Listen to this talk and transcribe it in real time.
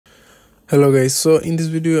Hello guys, so in this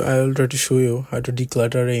video I will try to show you how to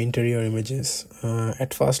declutter interior images.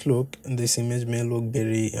 At first look, this image may look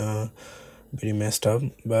very messed up,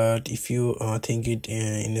 but if you think it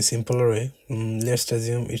in a simpler way, let's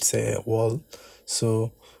assume it's a wall.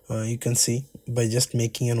 So you can see by just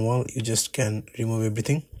making a wall you just can remove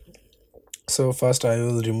everything. So first I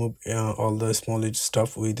will remove all the small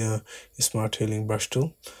stuff with a smart healing brush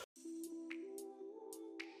tool.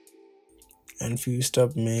 And few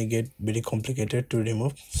stuff may get very complicated to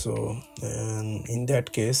remove, so in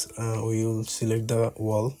that case we will select the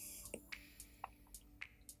wall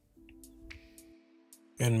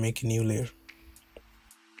and make a new layer,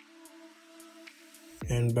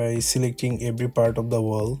 and by selecting every part of the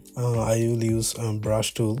wall I will use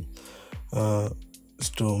brush tool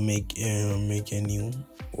to make a new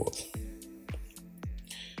wall.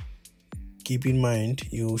 Keep in mind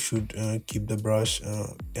you should keep the brush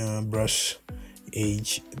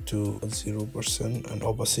edge to 0% and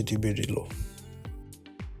opacity very low.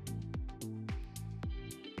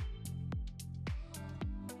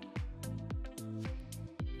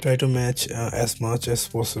 Try to match as much as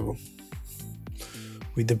possible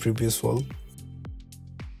with the previous wall.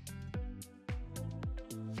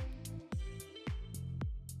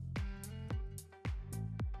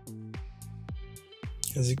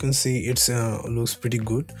 As you can see, it looks pretty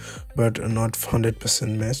good, but not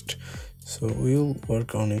 100% matched, so we will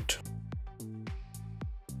work on it.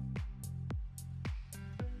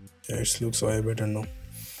 It looks way better now,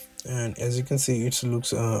 and as you can see it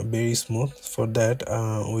looks very smooth. For that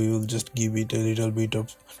we will just give it a little bit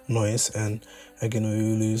of noise, and again we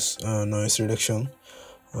will use noise reduction,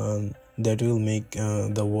 that will make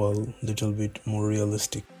the wall little bit more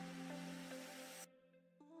realistic.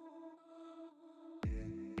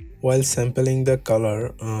 While sampling the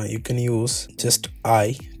color, you can use just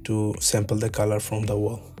eye to sample the color from the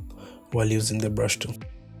wall while using the brush tool.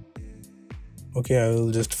 Okay, I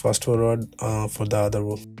will just fast forward for the other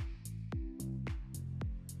wall.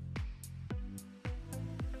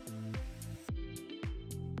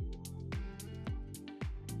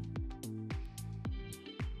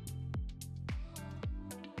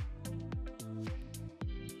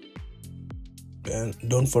 And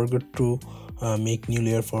don't forget to make new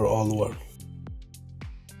layer for all wall.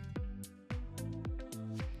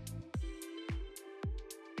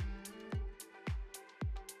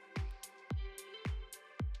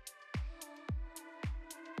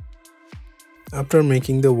 After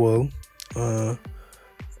making the wall,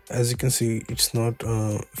 as you can see it's not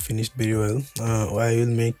finished very well. I will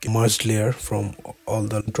make a merged layer from all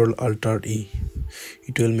the Control Alt E.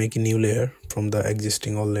 It will make a new layer from the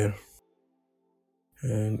existing all layer,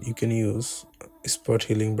 and you can use spot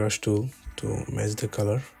healing brush tool to match the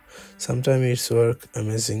color. Sometimes it's work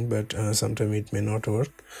amazing, but sometimes it may not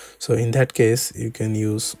work. So in that case you can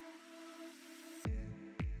use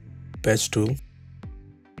patch tool.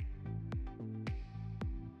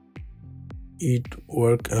 It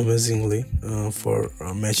works amazingly for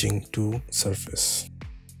matching two surface.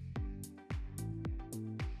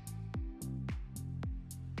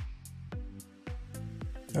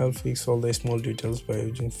 I'll fix all the small details by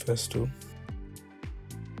using Fast tool.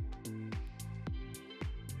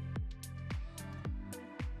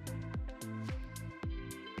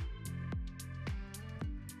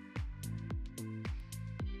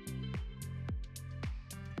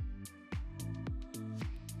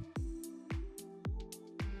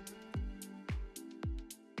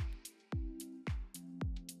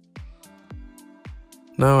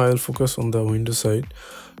 Now I will focus on the window side.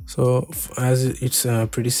 So as it's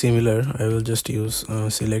pretty similar, I will just use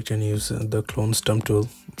select and use the clone stump tool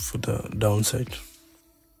for the downside.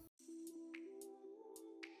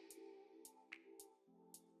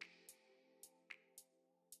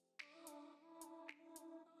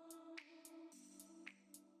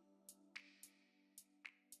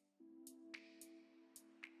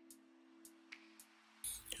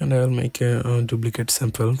 And I will make a duplicate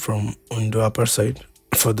sample from window upper side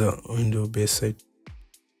for the window base side.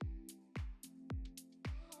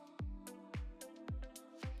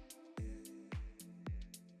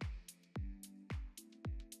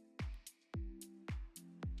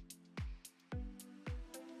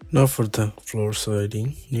 Now for the floor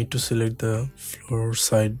siding, need to select the floor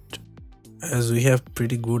side. As we have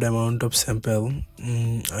pretty good amount of sample,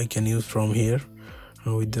 I can use from here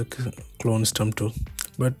with the clone stump tool.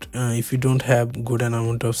 But if you don't have good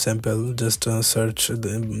amount of sample, just search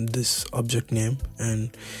this object name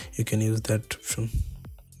and you can use that option.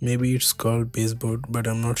 Maybe it's called baseboard, but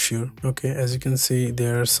I'm not sure. Okay, as you can see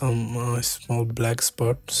there are some small black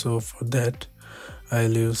spot, so for that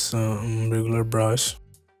I'll use regular brush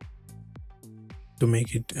to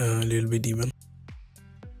make it a little bit even.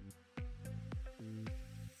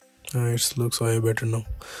 It looks way better now.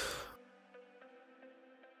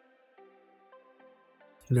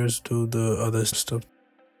 Let's do the other stuff.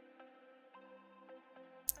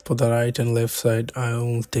 For the right and left side, I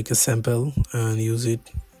will take a sample and use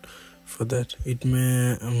it for that. It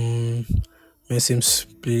may seem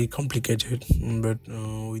pretty complicated, but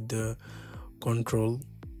with the control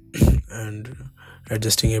and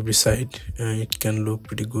adjusting every side, it can look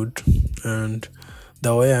pretty good. And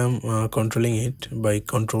the way I'm controlling it by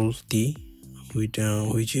Control T,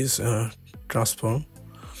 which is transform.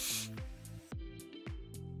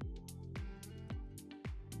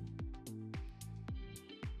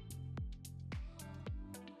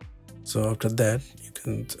 So after that,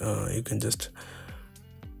 you can just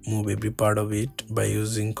move every part of it by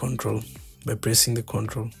using control, by pressing the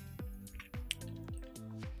control.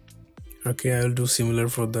 Okay, I'll do similar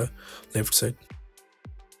for the left side.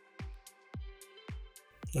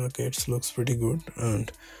 Okay, it looks pretty good,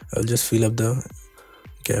 and I'll just fill up the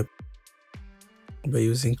gap by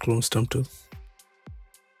using clone stump tool.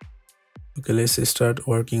 Okay, let's start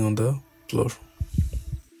working on the floor.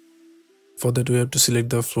 For that, we have to select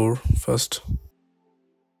the floor first.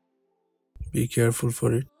 Be careful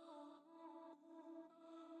for it.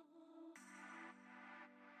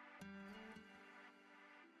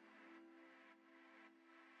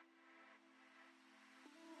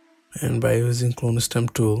 And by using clone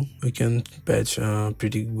stamp tool, we can patch a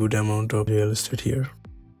pretty good amount of real estate here.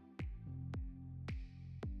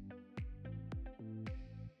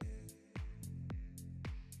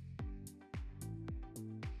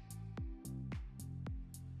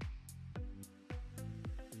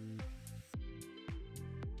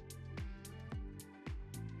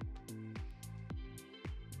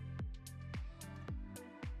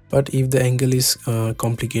 But if the angle is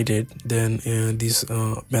complicated, then this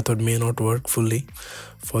method may not work fully.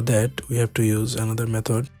 For that, we have to use another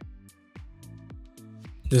method.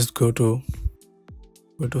 Just go to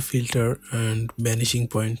filter and vanishing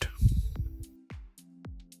point.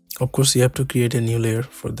 Of course, you have to create a new layer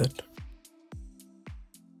for that.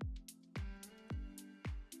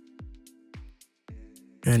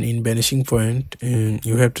 And in vanishing point,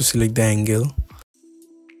 you have to select the angle.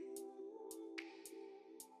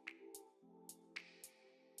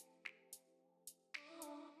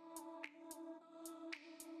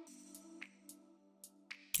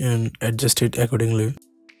 And adjust it accordingly.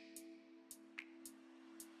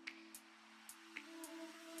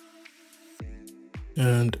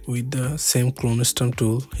 And with the same clone stamp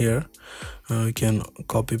tool here, we can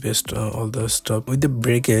copy paste all the stuff. With the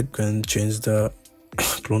bracket, you can change the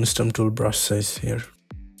clone stamp tool brush size here.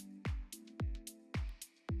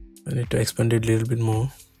 I need to expand it a little bit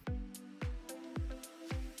more,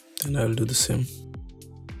 and I'll do the same.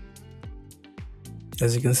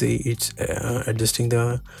 As you can see, it's adjusting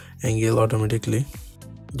the angle automatically.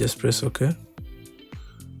 Just press OK,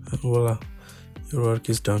 and voila, your work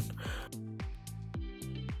is done.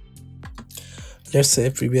 Let's say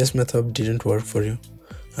previous method didn't work for you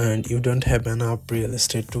and you don't have enough real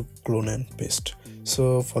estate to clone and paste.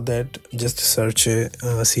 So for that, just search a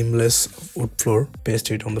seamless wood floor,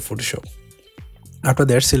 paste it on the Photoshop. After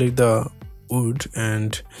that, select the wood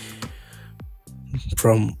and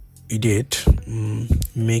from edit,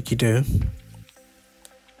 make it a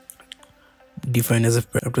define as a.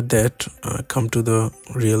 After that, come to the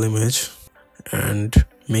real image and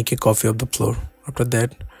make a copy of the floor. After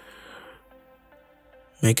that,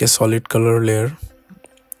 make a solid color layer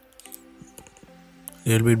a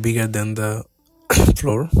little bit bigger than the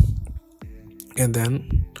floor, and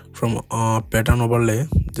then from pattern overlay,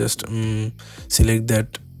 just select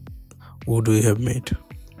that wood we have made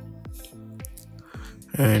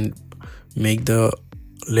and make the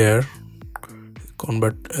layer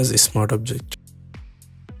convert as a smart object.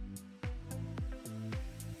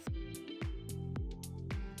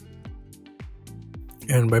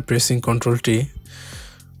 And by pressing Ctrl T,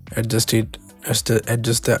 adjust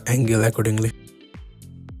the angle accordingly.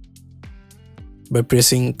 By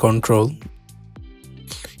pressing Ctrl,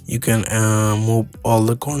 you can move all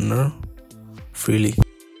the corner freely.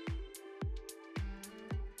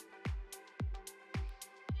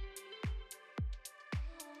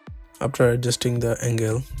 After adjusting the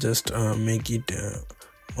angle, just make it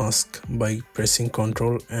mask by pressing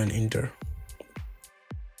Ctrl and Enter.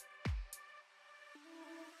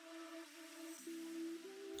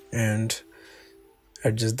 And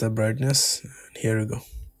adjust the brightness. Here we go.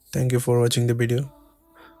 Thank you for watching the video.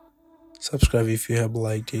 Subscribe if you have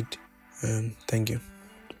liked it, and thank you.